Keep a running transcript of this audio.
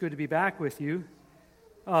Good to be back with you.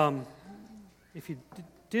 If you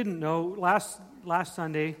didn't know, last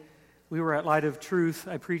Sunday we were at Light of Truth.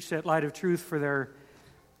 I preached at Light of Truth they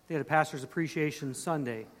had a Pastor's Appreciation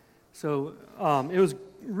Sunday. So it was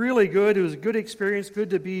really good. It was a good experience, good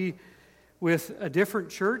to be with a different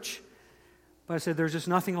church. But I said there's just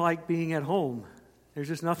nothing like being at home. There's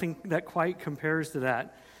just nothing that quite compares to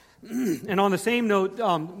that. And on the same note,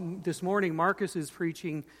 this morning Marcus is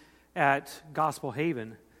preaching at Gospel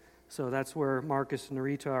Haven. So that's where Marcus and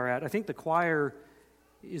Narita are at. I think the choir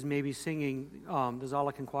is maybe singing, the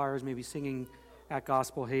Zalakan choir is maybe singing at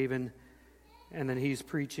Gospel Haven, and then he's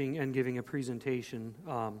preaching and giving a presentation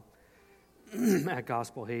at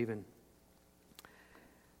Gospel Haven.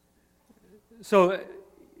 So,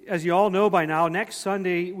 as you all know by now, next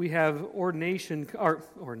Sunday we have ordination.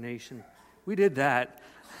 We did that.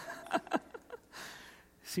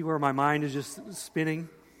 See where my mind is just spinning?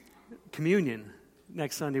 Communion.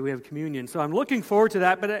 Next Sunday we have communion. So I'm looking forward to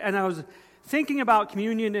that. And I was thinking about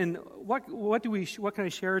communion and what can I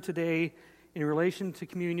share today in relation to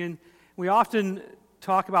communion? We often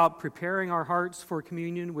talk about preparing our hearts for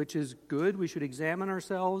communion, which is good. We should examine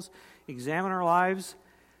ourselves, examine our lives.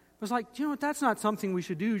 I was like, that's not something we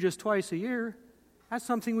should do just twice a year. That's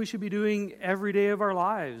something we should be doing every day of our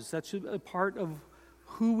lives. That's a part of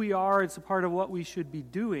who we are. It's a part of what we should be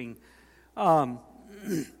doing.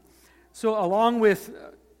 So along with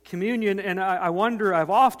communion, and I've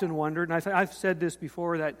often wondered, and I've said this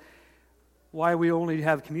before, that why we only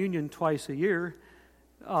have communion twice a year.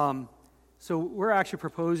 So we're actually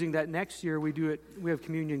proposing that next year we have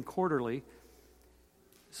communion quarterly.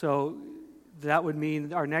 So that would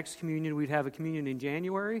mean our next communion, we'd have a communion in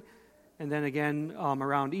January, and then again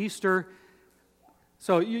around Easter.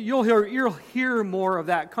 So you'll hear more of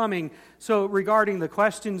that coming. So regarding the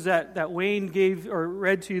questions that Wayne gave or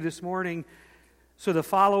read to you this morning, so the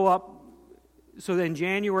follow-up, so in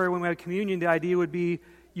January when we have communion, the idea would be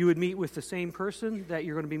you would meet with the same person that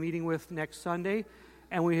you're going to be meeting with next Sunday,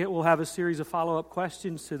 and we will have a series of follow-up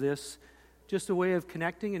questions to this, just a way of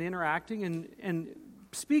connecting and interacting and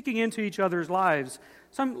speaking into each other's lives.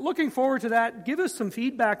 So I'm looking forward to that. Give us some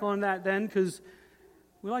feedback on that then, because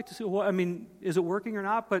we like to see, is it working or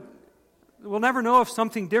not? But we'll never know if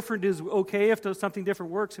something different is okay, if something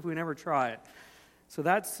different works, if we never try it. So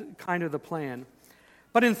that's kind of the plan.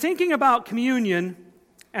 But in thinking about communion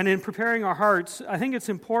and in preparing our hearts, I think it's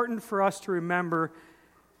important for us to remember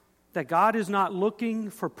that God is not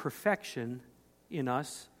looking for perfection in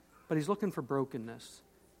us, but He's looking for brokenness.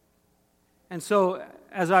 And so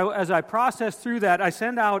as I process through that, I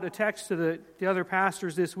send out a text to the other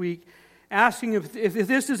pastors this week asking if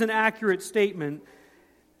this is an accurate statement,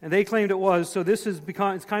 and they claimed it was, so it's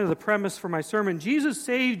kind of the premise for my sermon. Jesus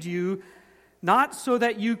saved you not so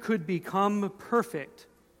that you could become perfect,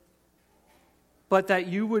 but that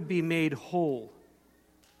you would be made whole.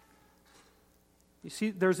 You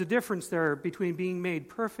see, there's a difference there between being made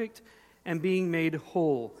perfect and being made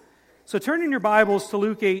whole. So turn in your Bibles to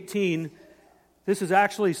Luke 18. This is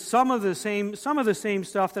actually some of the same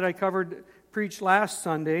stuff that I preached last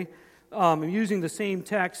Sunday. I'm using the same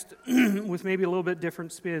text with maybe a little bit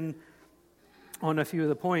different spin on a few of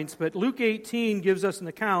the points. But Luke 18 gives us an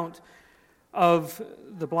account of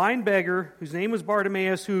the blind beggar, whose name was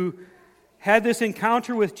Bartimaeus, who had this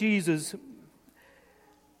encounter with Jesus.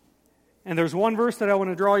 And there's one verse that I want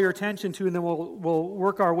to draw your attention to, and then we'll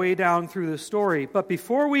work our way down through the story. But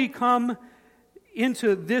before we come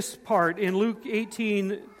into this part in Luke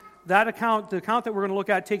 18, the account that we're going to look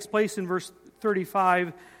at takes place in verse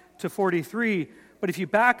 35 to 43. But if you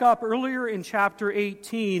back up earlier in chapter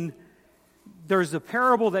 18, there's a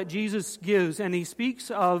parable that Jesus gives, and he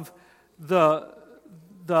speaks of the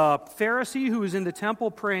Pharisee who was in the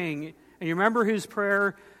temple praying. And you remember his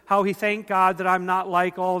prayer, how he thanked God that I'm not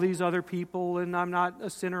like all these other people, and I'm not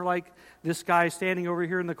a sinner like this guy standing over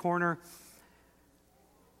here in the corner.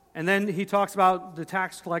 And then he talks about the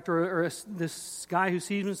tax collector, or this guy who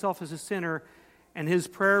sees himself as a sinner, and his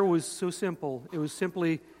prayer was so simple. It was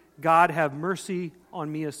simply, God, have mercy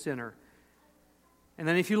on me, a sinner. And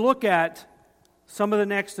then if you look at some of the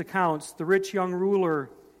next accounts, the rich young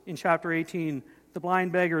ruler in chapter 18, the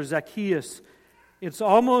blind beggar, Zacchaeus, it's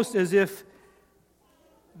almost as if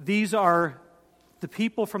these are the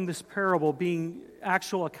people from this parable being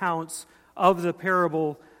actual accounts of the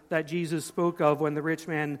parable that Jesus spoke of when the rich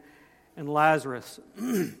man and Lazarus.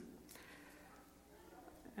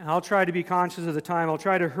 And I'll try to be conscious of the time. I'll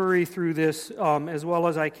try to hurry through this as well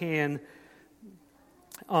as I can,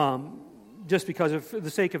 just because of the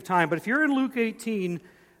sake of time. But if you're in Luke 18,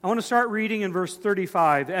 I want to start reading in verse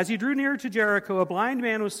 35. As he drew near to Jericho, a blind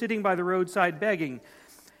man was sitting by the roadside begging.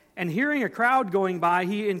 And hearing a crowd going by,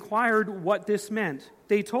 he inquired what this meant.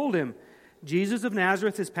 They told him, Jesus of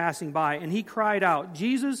Nazareth is passing by. And he cried out,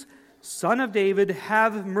 Jesus, Son of David,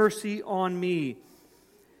 have mercy on me.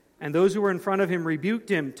 And those who were in front of him rebuked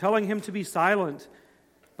him, telling him to be silent.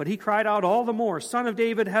 But he cried out all the more, Son of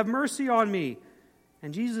David, have mercy on me.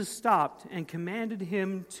 And Jesus stopped and commanded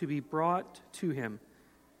him to be brought to him.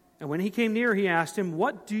 And when he came near, he asked him,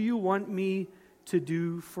 what do you want me to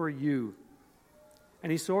do for you?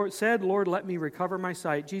 And he said, Lord, let me recover my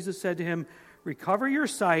sight. Jesus said to him, recover your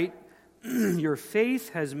sight. Your faith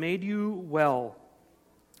has made you well.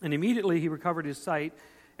 And immediately he recovered his sight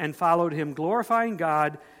and followed him, glorifying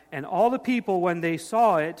God. And all the people, when they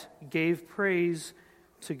saw it, gave praise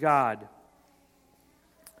to God.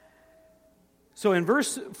 So in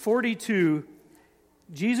verse 42,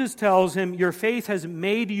 Jesus tells him, your faith has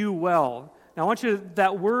made you well. Now I want you to,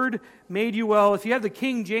 that word, made you well, if you have the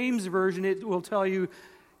King James Version, it will tell you,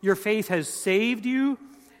 your faith has saved you.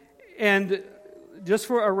 And just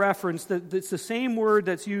for a reference, it's the same word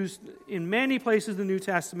that's used in many places in the New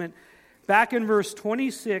Testament. Back in verse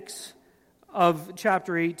 26 of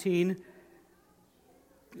chapter 18,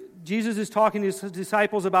 Jesus is talking to his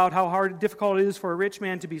disciples about how difficult it is for a rich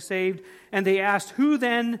man to be saved. And they asked, who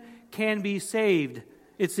then can be saved?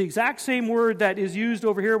 It's the exact same word that is used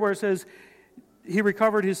over here where it says, he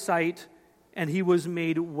recovered his sight and he was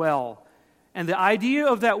made well. And the idea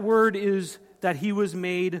of that word is that he was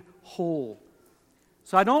made whole.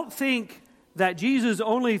 So I don't think that Jesus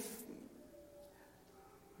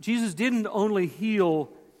didn't only heal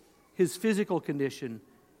his physical condition.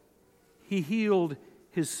 He healed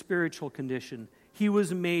his spiritual condition. He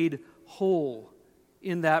was made whole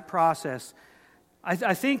in that process.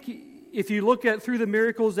 I think if you look at through the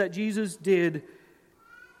miracles that Jesus did,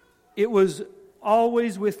 it was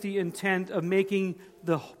always with the intent of making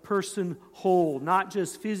the person whole, not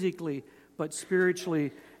just physically, but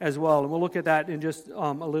spiritually as well. And we'll look at that in just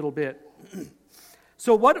a little bit.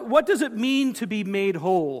 So what does it mean to be made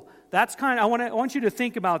whole? That's I want you to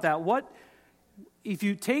think about that. What if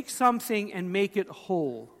you take something and make it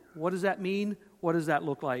whole? What does that mean? What does that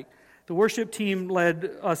look like? The worship team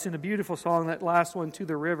led us in a beautiful song, that last one, To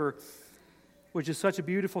the River, which is such a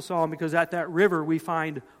beautiful song because at that river we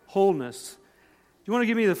find wholeness. Do you want to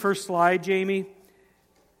give me the first slide, Jamie?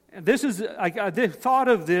 This is, I thought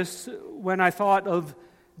of this when I thought of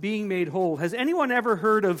being made whole. Has anyone ever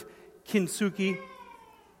heard of kintsugi?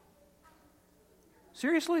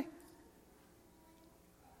 Seriously?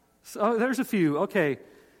 So there's a few. Okay.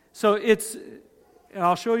 So and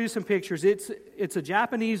I'll show you some pictures. It's a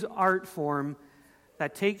Japanese art form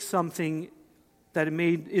that takes something that it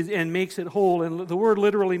made and makes it whole. And the word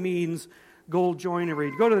literally means gold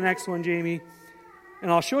joinery. Go to the next one, Jamie. And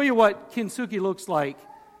I'll show you what kintsugi looks like.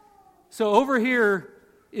 So over here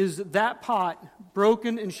is that pot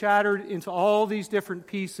broken and shattered into all these different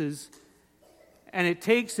pieces. And it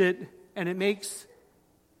takes it and it makes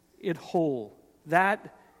it whole.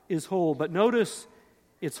 That is whole. But notice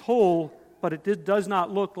it's whole, but it does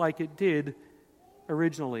not look like it did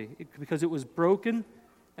originally. Because it was broken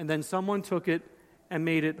and then someone took it and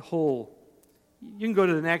made it whole. You can go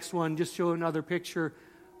to the next one, just show another picture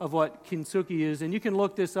of what kintsugi is. And you can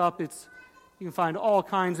look this up. You can find all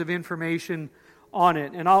kinds of information on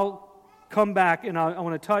it. And I'll come back and I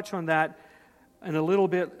want to touch on that in a little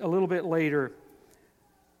bit later.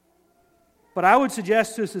 But I would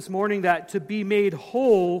suggest to us this morning that to be made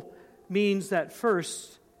whole means that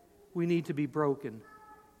first we need to be broken.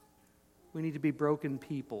 We need to be broken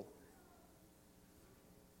people.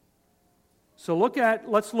 So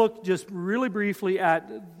let's look just really briefly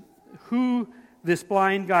at who this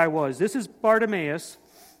blind guy was. This is Bartimaeus.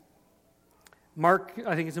 Mark,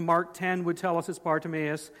 I think it's in Mark 10, would tell us it's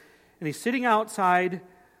Bartimaeus. And he's sitting outside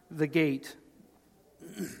the gate.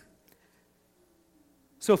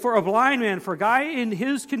 So for a blind man, for a guy in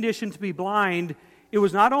his condition to be blind, it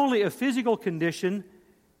was not only a physical condition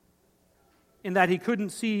in that he couldn't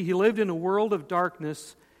see, he lived in a world of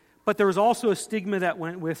darkness, but there was also a stigma that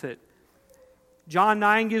went with it. John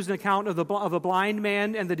 9 gives an account of a blind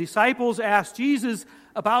man, and the disciples asked Jesus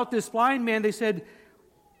about this blind man. They said,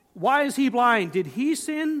 why is he blind? Did he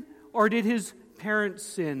sin or did his parents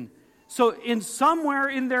sin? So somewhere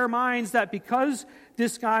in their minds that because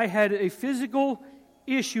this guy had a physical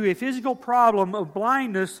issue, a physical problem of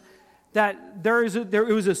blindness, that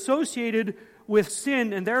it was associated with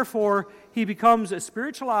sin, and therefore he becomes a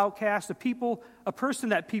spiritual outcast, a person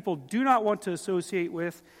that people do not want to associate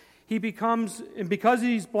with. And because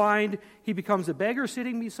he's blind, he becomes a beggar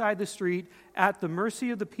sitting beside the street at the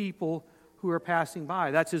mercy of the people who are passing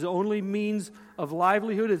by. That's his only means of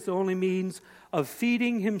livelihood. It's the only means of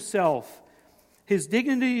feeding himself. His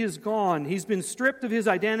dignity is gone. He's been stripped of his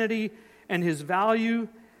identity and his value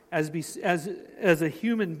as a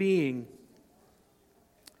human being.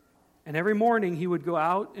 And every morning he would go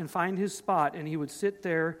out and find his spot, and he would sit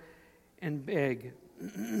there and beg.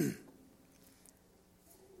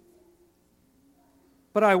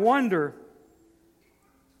 But I wonder,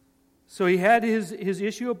 so he had his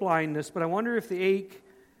issue of blindness, but I wonder if the ache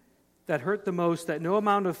that hurt the most, that no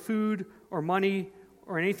amount of food or money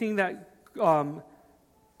or anything that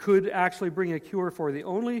could actually bring a cure for,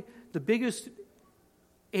 the biggest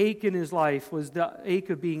ache in his life was the ache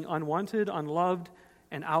of being unwanted, unloved,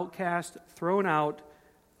 and outcast, thrown out,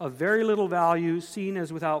 of very little value, seen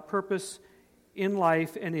as without purpose in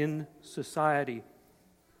life and in society.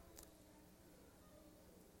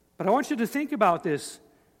 But I want you to think about this.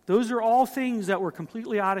 Those are all things that were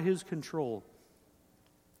completely out of his control.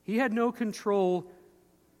 He had no control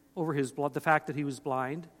over the fact that he was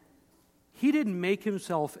blind. He didn't make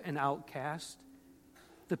himself an outcast.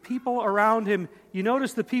 The people around him, you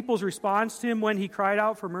notice the people's response to him when he cried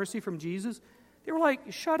out for mercy from Jesus? They were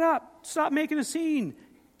like, shut up, stop making a scene,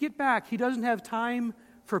 get back. He doesn't have time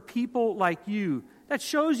for people like you. That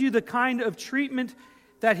shows you the kind of treatment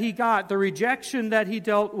that he got, the rejection that he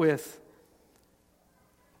dealt with.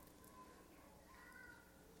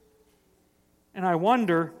 And I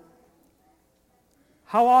wonder,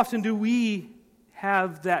 how often do we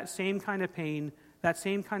have that same kind of pain, that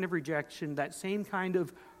same kind of rejection, that same kind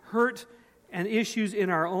of hurt and issues in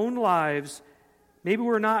our own lives? Maybe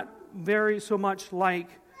we're not very so much like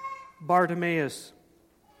Bartimaeus.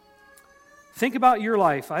 Think about your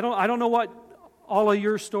life. I don't know what all of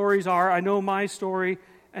your stories are. I know my story,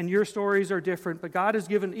 and your stories are different, but God has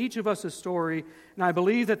given each of us a story, and I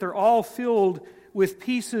believe that they're all filled with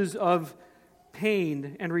pieces of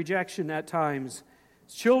pain and rejection at times.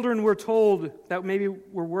 As children, we're told that maybe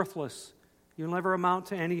we're worthless. You'll never amount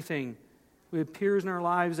to anything. We have peers in our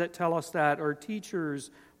lives that tell us that, or teachers,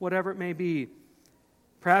 whatever it may be.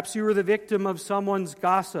 Perhaps you were the victim of someone's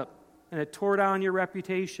gossip, and it tore down your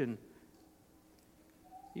reputation.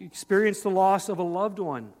 You experienced the loss of a loved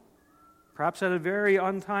one, perhaps at a very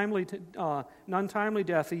untimely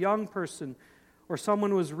death, a young person, or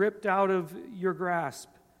someone was ripped out of your grasp.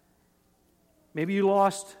 Maybe you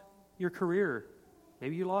lost your career.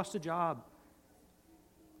 Maybe you lost a job.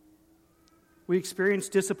 We experience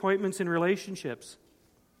disappointments in relationships.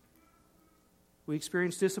 We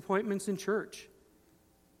experience disappointments in church.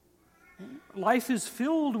 Life is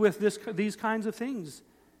filled with these kinds of things.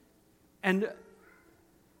 And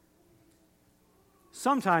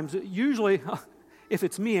sometimes, usually, if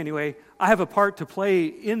it's me anyway, I have a part to play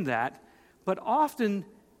in that. But often,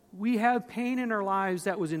 we have pain in our lives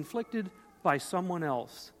that was inflicted by someone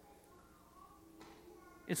else.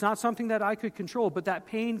 It's not something that I could control, but that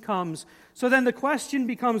pain comes. So then the question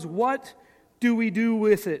becomes, what do we do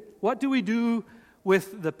with it? What do we do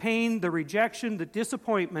with the pain, the rejection, the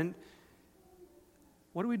disappointment?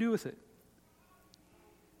 What do we do with it?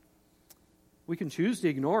 We can choose to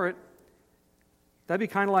ignore it. That'd be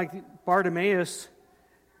kind of like Bartimaeus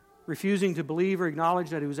refusing to believe or acknowledge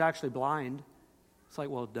that he was actually blind. It's like,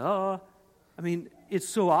 well, duh. I mean, it's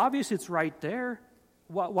so obvious it's right there.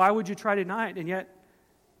 Why would you try to deny it? And yet,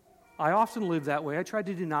 I often live that way. I try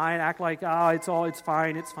to deny it, act like, it's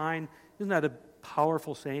fine. Isn't that a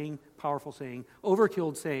powerful saying?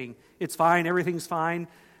 Overkilled saying. It's fine, everything's fine.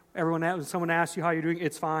 When someone asks you how you're doing,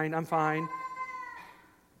 it's fine, I'm fine.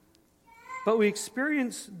 But we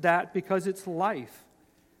experience that because it's life.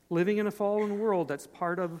 Living in a fallen world, that's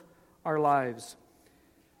part of our lives.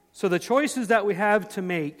 So the choices that we have to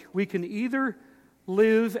make, we can either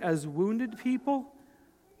live as wounded people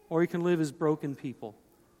or we can live as broken people.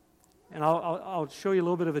 And I'll show you a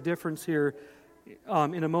little bit of a difference here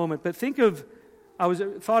in a moment. But I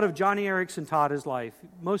thought of Johnny Erickson Tada's life.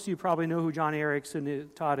 Most of you probably know who Johnny Erickson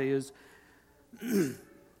Tada is.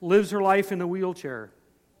 Lives her life in a wheelchair.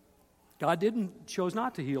 God chose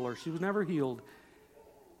not to heal her. She was never healed.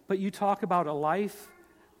 But you talk about a life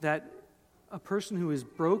that a person who is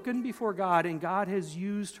broken before God, and God has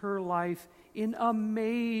used her life in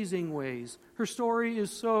amazing ways. Her story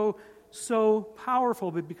is so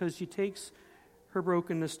powerful because she takes her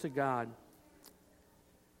brokenness to God.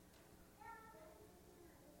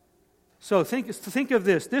 So think of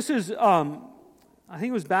this. This is, I think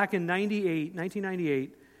it was back in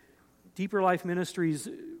 1998, Deeper Life Ministries,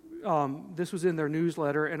 this was in their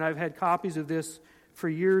newsletter, and I've had copies of this for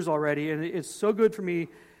years already, and it's so good for me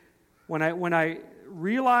when I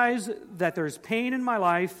realize that there's pain in my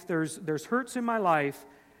life, there's hurts in my life,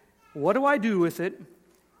 What do I do with it?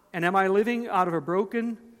 And am I living out of a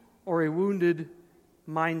broken or a wounded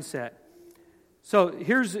mindset? So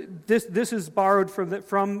here's this is borrowed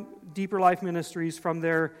from Deeper Life Ministries, from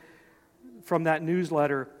that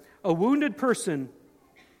newsletter. A wounded person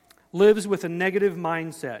lives with a negative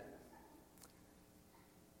mindset.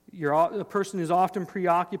 A person is often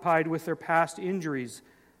preoccupied with their past injuries.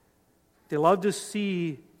 They love to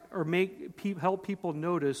see or help people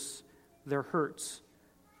notice their hurts,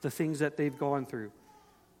 the things that they've gone through.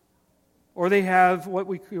 Or they have what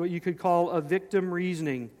you could call a victim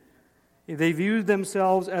reasoning. They view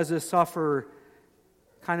themselves as a sufferer,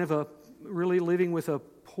 kind of really living with a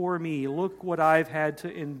poor me. Look what I've had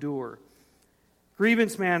to endure.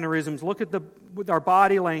 Grievance mannerisms. Look with our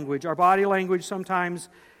body language. Our body language sometimes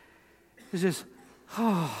is just,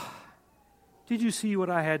 did you see what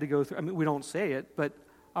I had to go through? I mean, we don't say it, but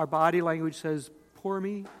our body language says, poor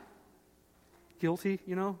me, guilty,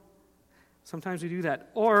 Sometimes we do that.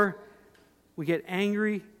 Or we get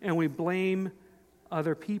angry and we blame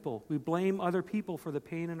other people. We blame other people for the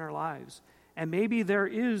pain in our lives. And maybe there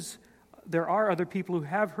are other people who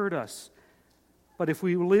have hurt us. But if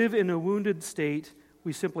we live in a wounded state,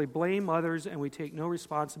 we simply blame others and we take no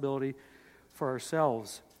responsibility for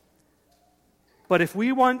ourselves. But if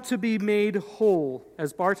we want to be made whole,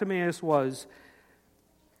 as Bartimaeus was,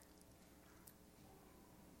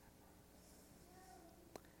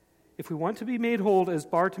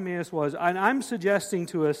 and I'm suggesting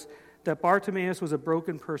to us that Bartimaeus was a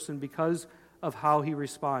broken person because of how he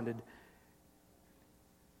responded.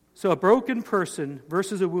 So a broken person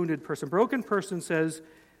versus a wounded person. Broken person says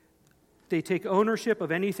they take ownership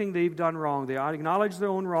of anything they've done wrong. They acknowledge their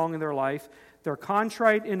own wrong in their life. They're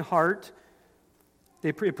contrite in heart.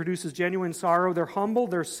 It produces genuine sorrow. They're humble.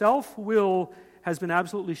 Their self-will has been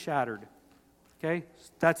absolutely shattered. Okay?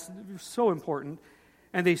 That's so important.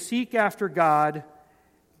 And they seek after God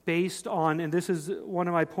based on, and this is one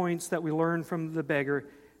of my points that we learned from the beggar,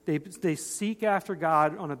 they seek after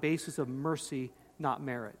God on a basis of mercy, not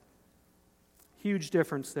merit. Huge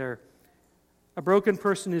difference there. A broken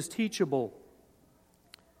person is teachable.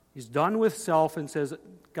 He's done with self and says,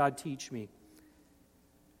 God, teach me.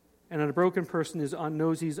 And a broken person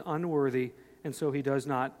knows he's unworthy, and so he does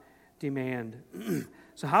not demand.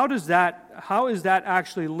 So how is that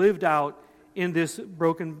actually lived out in this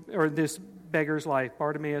this beggar's life,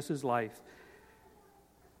 Bartimaeus' life?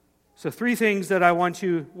 So 3 things that I want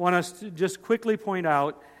us to just quickly point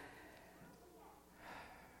out.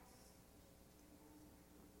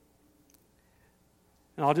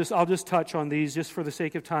 And I'll just touch on these just for the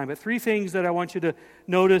sake of time. But 3 things that I want you to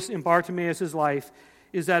notice in Bartimaeus' life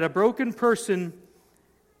is that a broken person,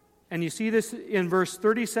 and you see this in verse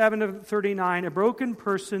 37 of 39, a broken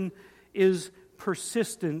person is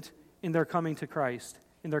persistent in their coming to Christ,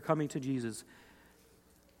 in their coming to Jesus.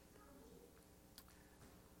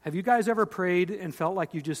 Have you guys ever prayed and felt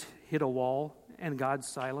like you just hit a wall and God's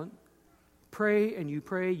silent? Pray,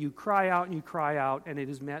 you cry out, and it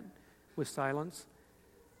is met with silence.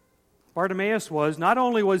 Bartimaeus not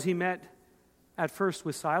only was he met at first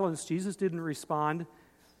with silence, Jesus didn't respond.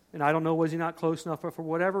 And I don't know, was he not close enough, but for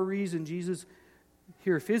whatever reason, Jesus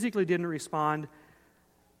here physically didn't respond.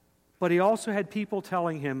 But he also had people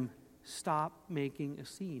telling him, stop making a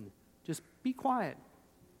scene. Just be quiet.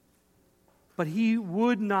 But he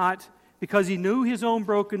would not, because he knew his own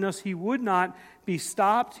brokenness, he would not be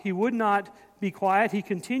stopped. He would not be quiet. He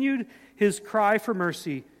continued his cry for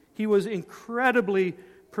mercy. He was incredibly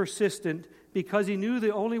persistent because he knew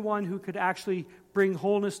the only one who could actually bring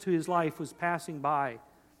wholeness to his life was passing by.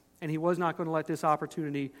 And he was not going to let this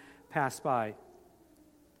opportunity pass by.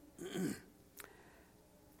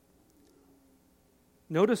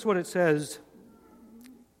 Notice what it says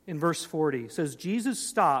in verse 40. It says, Jesus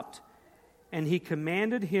stopped and he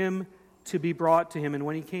commanded him to be brought to him. And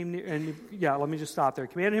when he came near, let me just stop there.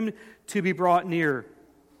 Commanded him to be brought near.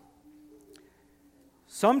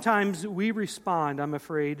 Sometimes we respond, I'm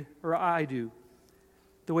afraid, or I do,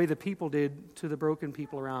 the way the people did to the broken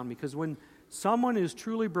people around me. Because when someone is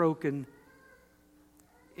truly broken,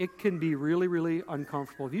 it can be really, really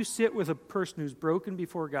uncomfortable. If you sit with a person who's broken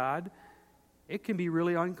before God, it can be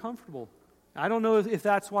really uncomfortable. I don't know if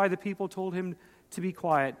that's why the people told him to be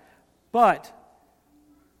quiet. But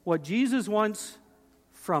what Jesus wants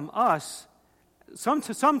from us,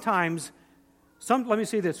 sometimes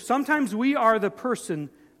we are the person,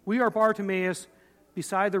 we are Bartimaeus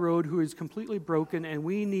beside the road who is completely broken, and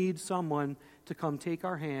we need someone to come take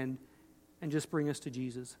our hand and just bring us to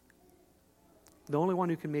Jesus. The only one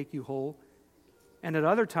who can make you whole. And at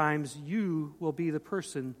other times, you will be the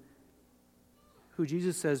person who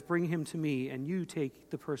Jesus says, bring him to me, and you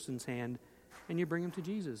take the person's hand and you bring him to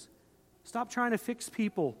Jesus. Stop trying to fix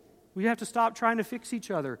people. We have to stop trying to fix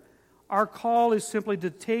each other. Our call is simply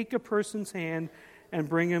to take a person's hand and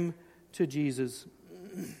bring him to Jesus.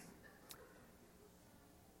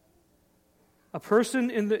 A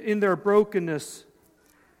person in their brokenness,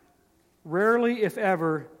 rarely, if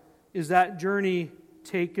ever, is that journey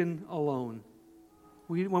taken alone.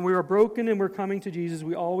 When we are broken and we're coming to Jesus,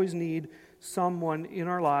 we always need someone in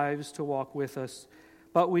our lives to walk with us.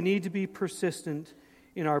 But we need to be persistent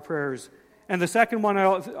in our prayers. And the second one I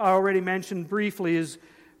already mentioned briefly is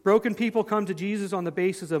broken people come to Jesus on the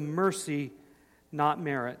basis of mercy, not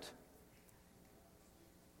merit.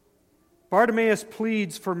 Bartimaeus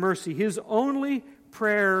pleads for mercy. His only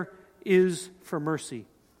prayer is for mercy.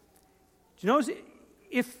 Do you notice,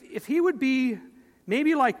 if he would be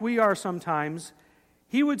maybe like we are sometimes,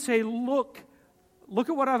 he would say, look at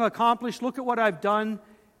what I've accomplished, look at what I've done.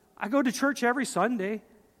 I go to church every Sunday.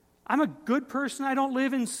 I'm a good person. I don't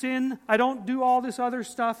live in sin. I don't do all this other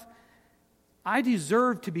stuff. I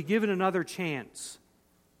deserve to be given another chance.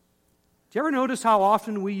 Do you ever notice how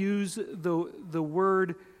often we use the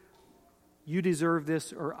word, you deserve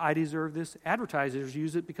this, or I deserve this? Advertisers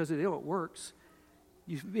use it because it works.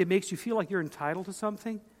 It makes you feel like you're entitled to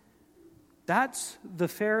something. That's the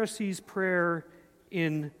Pharisees' prayer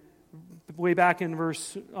way back in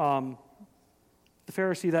verse, the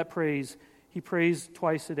Pharisee that prays, he prays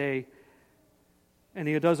twice a day, and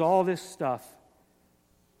he does all this stuff.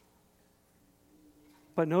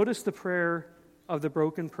 But notice the prayer of the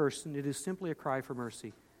broken person. It is simply a cry for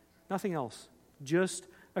mercy. Nothing else. Just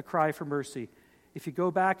a cry for mercy. If you go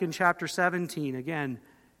back in chapter 17, again,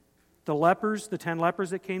 the 10 lepers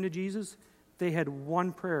that came to Jesus, they had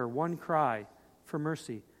one prayer, one cry for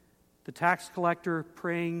mercy. The tax collector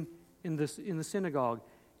praying in the synagogue,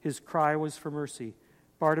 his cry was for mercy.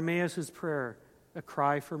 Bartimaeus' prayer, a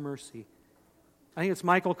cry for mercy. I think it's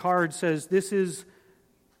Michael Card says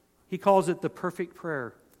he calls it the perfect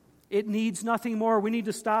prayer. It needs nothing more. We need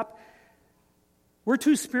to stop. We're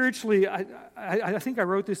too spiritually, I think I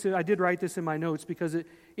wrote this, I did write this in my notes because it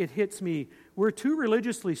hits me. We're too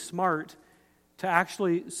religiously smart to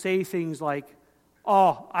actually say things like,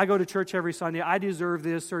 oh, I go to church every Sunday, I deserve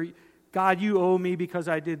this, or God, you owe me because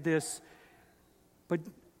I did this. But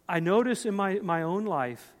I notice in my own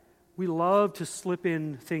life, we love to slip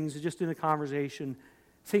in things just in a conversation.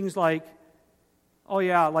 Things like, oh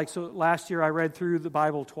yeah, like so last year I read through the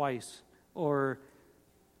Bible twice, or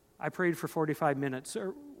I prayed for 45 minutes,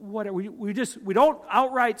 or whatever. We don't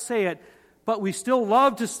outright say it, but we still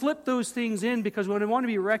love to slip those things in because we want to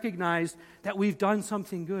be recognized that we've done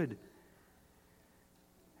something good.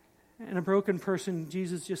 And a broken person,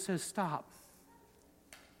 Jesus just says, stop.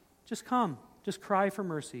 Just come. Just cry for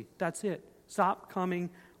mercy. That's it. Stop coming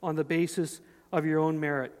on the basis of your own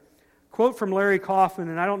merit. Quote from Larry Kaufman,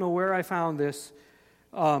 and I don't know where I found this,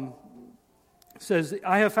 says,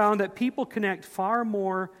 I have found that people connect far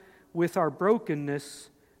more with our brokenness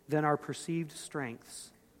than our perceived strengths.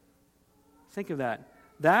 Think of that.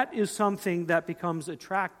 That is something that becomes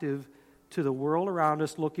attractive to the world around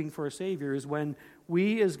us looking for a Savior, is when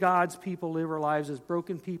we as God's people live our lives as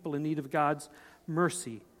broken people in need of God's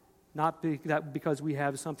mercy, not because we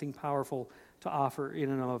have something powerful to offer in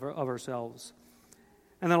and of ourselves.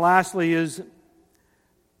 And then lastly is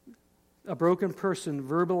a broken person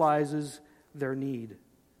verbalizes their need.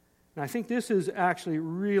 And I think this is actually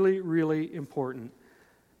really, really important.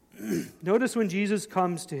 Notice when Jesus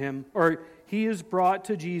comes to him, or he is brought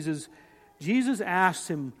to Jesus, Jesus asks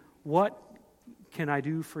him, what can I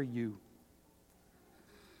do for you?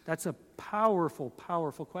 That's a powerful,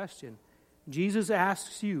 powerful question. Jesus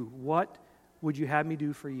asks you, what would you have me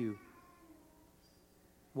do for you?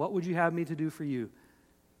 What would you have me to do for you?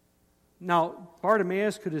 Now,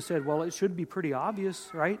 Bartimaeus could have said, well, it should be pretty obvious,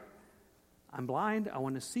 right? I'm blind, I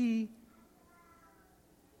want to see.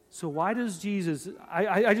 So why does Jesus...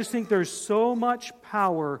 I just think there's so much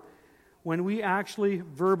power when we actually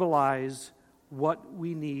verbalize what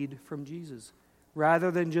we need from Jesus,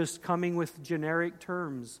 rather than just coming with generic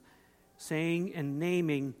terms, saying and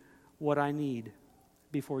naming what I need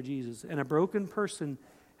before Jesus. And a broken person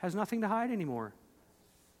has nothing to hide anymore.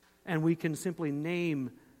 And we can simply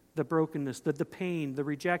name the brokenness, the pain, the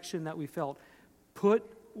rejection that we felt. Put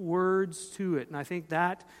words to it. And I think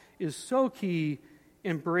that is so key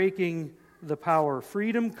in breaking the power.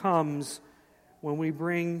 Freedom comes when we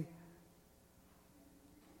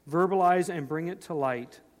verbalize and bring it to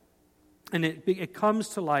light. And it comes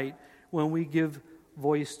to light when we give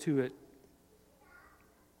voice to it.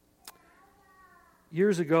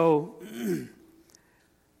 Years ago,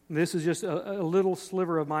 This is just a little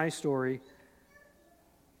sliver of my story.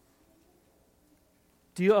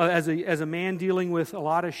 As a man dealing with a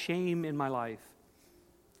lot of shame in my life.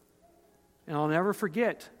 And I'll never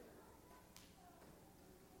forget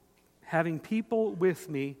having people with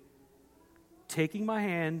me taking my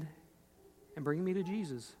hand and bringing me to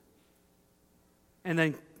Jesus. And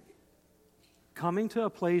then coming to a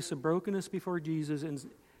place of brokenness before Jesus and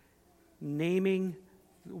naming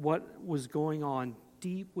what was going on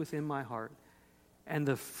deep within my heart. And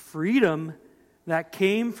the freedom that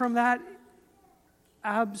came from that,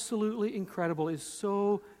 absolutely incredible, is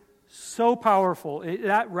so powerful.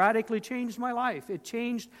 That radically changed my life. It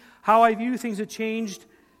changed how I view things. It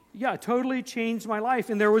totally changed my life.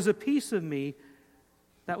 And there was a piece of me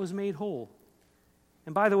that was made whole.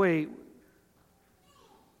 And by the way,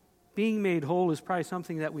 being made whole is probably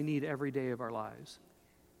something that we need every day of our lives.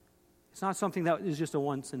 It's not something that is just a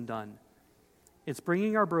once and done. It's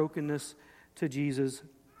bringing our brokenness to Jesus.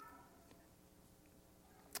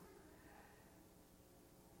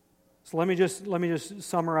 So let me just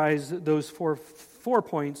summarize those four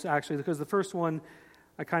points, actually, because the first one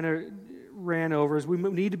I kind of ran over is we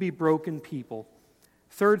need to be broken people.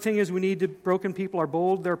 Third thing is broken people are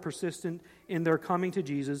bold, they're persistent in their coming to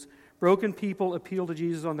Jesus. Broken people appeal to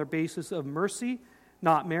Jesus on their basis of mercy,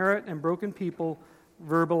 not merit, and broken people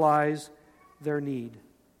verbalize their need.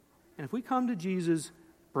 And if we come to Jesus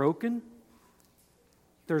broken,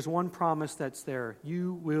 there's one promise that's there.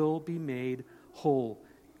 You will be made whole.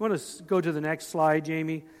 You want to go to the next slide,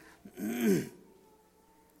 Jamie?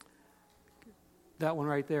 That one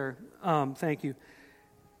right there. Thank you.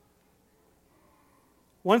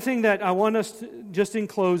 One thing that I want us, just in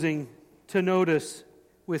closing, to notice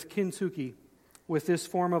with kintsugi, with this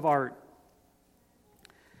form of art.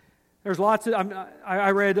 There's lots of, I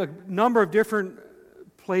read a number of different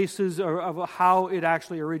places of how it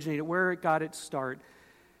actually originated, where it got its start.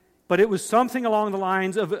 But it was something along the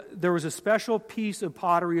lines of, there was a special piece of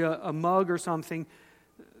pottery, a mug or something,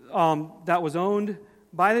 that was owned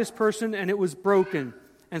by this person, and it was broken.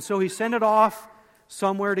 And so he sent it off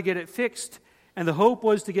somewhere to get it fixed, and the hope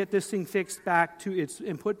was to get this thing fixed back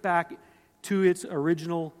and put back to its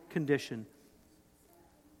original condition.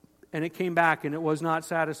 And it came back, and it was not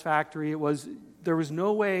satisfactory. There was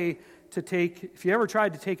no way to if you ever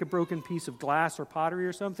tried to take a broken piece of glass or pottery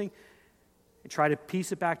or something, and try to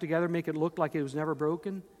piece it back together, make it look like it was never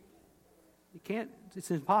broken, you can't,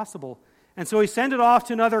 it's impossible. And so he sent it off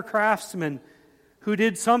to another craftsman who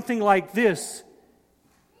did something like this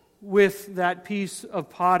with that piece of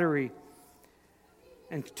pottery.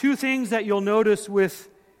 And two things that you'll notice with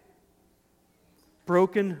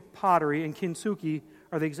broken pottery and kintsugi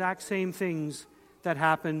are the exact same things that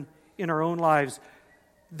happen in our own lives.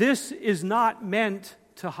 This is not meant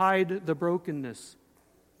to hide the brokenness.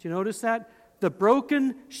 Do you notice that? The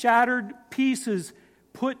broken, shattered pieces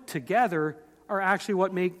put together are actually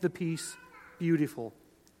what make the piece beautiful.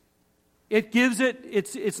 It gives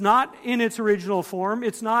it's not in its original form.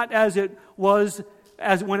 It's not as it was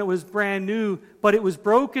as when it was brand new, but it was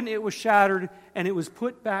broken, it was shattered, and it was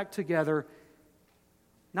put back together,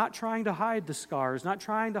 not trying to hide the scars, not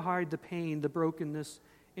trying to hide the pain, the brokenness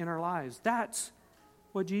in our lives. That's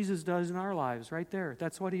what Jesus does in our lives, right there.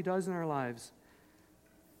 That's what he does in our lives.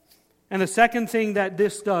 And the second thing that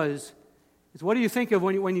this does is, what do you think of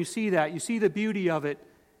when you see that? You see the beauty of it,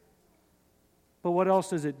 but what else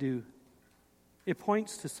does it do? It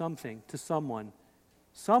points to something, to someone.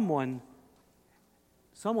 Someone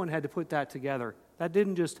had to put that together. That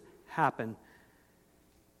didn't just happen.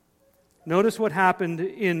 Notice what happened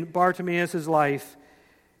in Bartimaeus' life.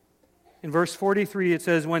 In verse 43, it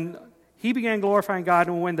says, when he began glorifying God,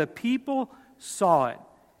 and when the people saw it,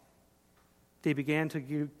 they began to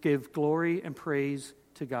give glory and praise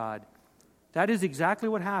to God. That is exactly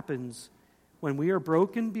what happens when we are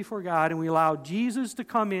broken before God and we allow Jesus to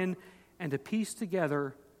come in and to piece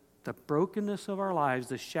together the brokenness of our lives,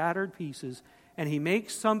 the shattered pieces, and he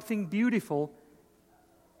makes something beautiful,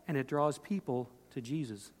 and it draws people to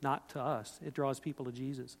Jesus, not to us. It draws people to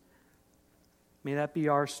Jesus. May that be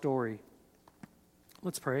our story.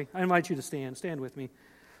 Let's pray. I invite you to stand. Stand with me.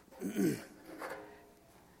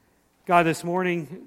 God, this morning,